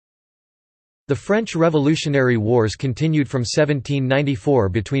The French Revolutionary Wars continued from 1794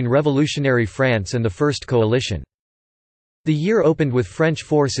 between revolutionary France and the First Coalition. The year opened with French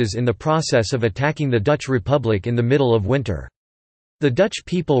forces in the process of attacking the Dutch Republic in the middle of winter. The Dutch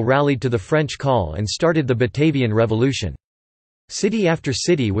people rallied to the French call and started the Batavian Revolution. City after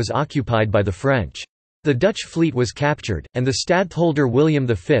city was occupied by the French. The Dutch fleet was captured, and the stadtholder William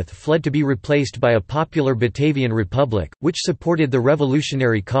V fled to be replaced by a popular Batavian Republic, which supported the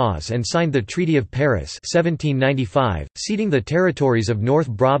revolutionary cause and signed the Treaty of Paris 1795, ceding the territories of North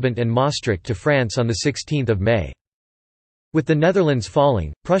Brabant and Maastricht to France on 16 May. With the Netherlands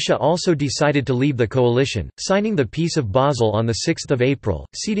falling, Prussia also decided to leave the coalition, signing the Peace of Basel on 6 April,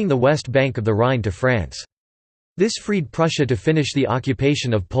 ceding the west bank of the Rhine to France. This freed Prussia to finish the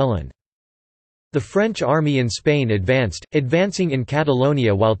occupation of Poland. The French army in Spain advancing in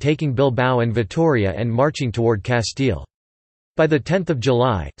Catalonia while taking Bilbao and Vitoria and marching toward Castile. By 10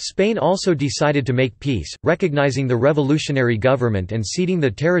 July, Spain also decided to make peace, recognizing the revolutionary government and ceding the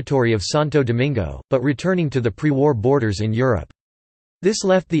territory of Santo Domingo, but returning to the pre-war borders in Europe. This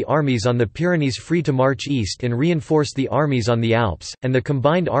left the armies on the Pyrenees free to march east and reinforce the armies on the Alps, and the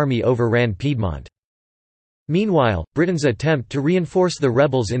combined army overran Piedmont. Meanwhile, Britain's attempt to reinforce the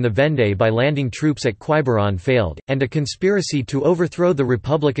rebels in the Vendée by landing troops at Quiberon failed, and a conspiracy to overthrow the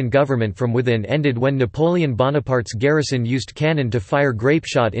Republican government from within ended when Napoleon Bonaparte's garrison used cannon to fire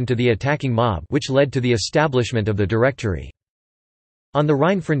grapeshot into the attacking mob, which led to the establishment of the Directory. On the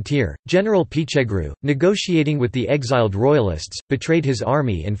Rhine frontier, General Pichegru, negotiating with the exiled royalists, betrayed his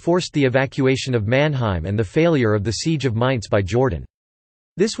army and forced the evacuation of Mannheim and the failure of the siege of Mainz by Jordan.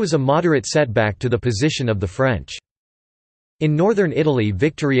 This was a moderate setback to the position of the French. In northern Italy,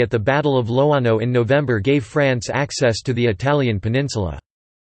 victory at the Battle of Loano in November gave France access to the Italian peninsula.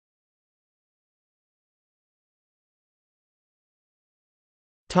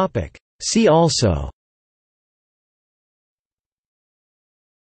 See also: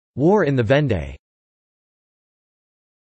 War in the Vendée.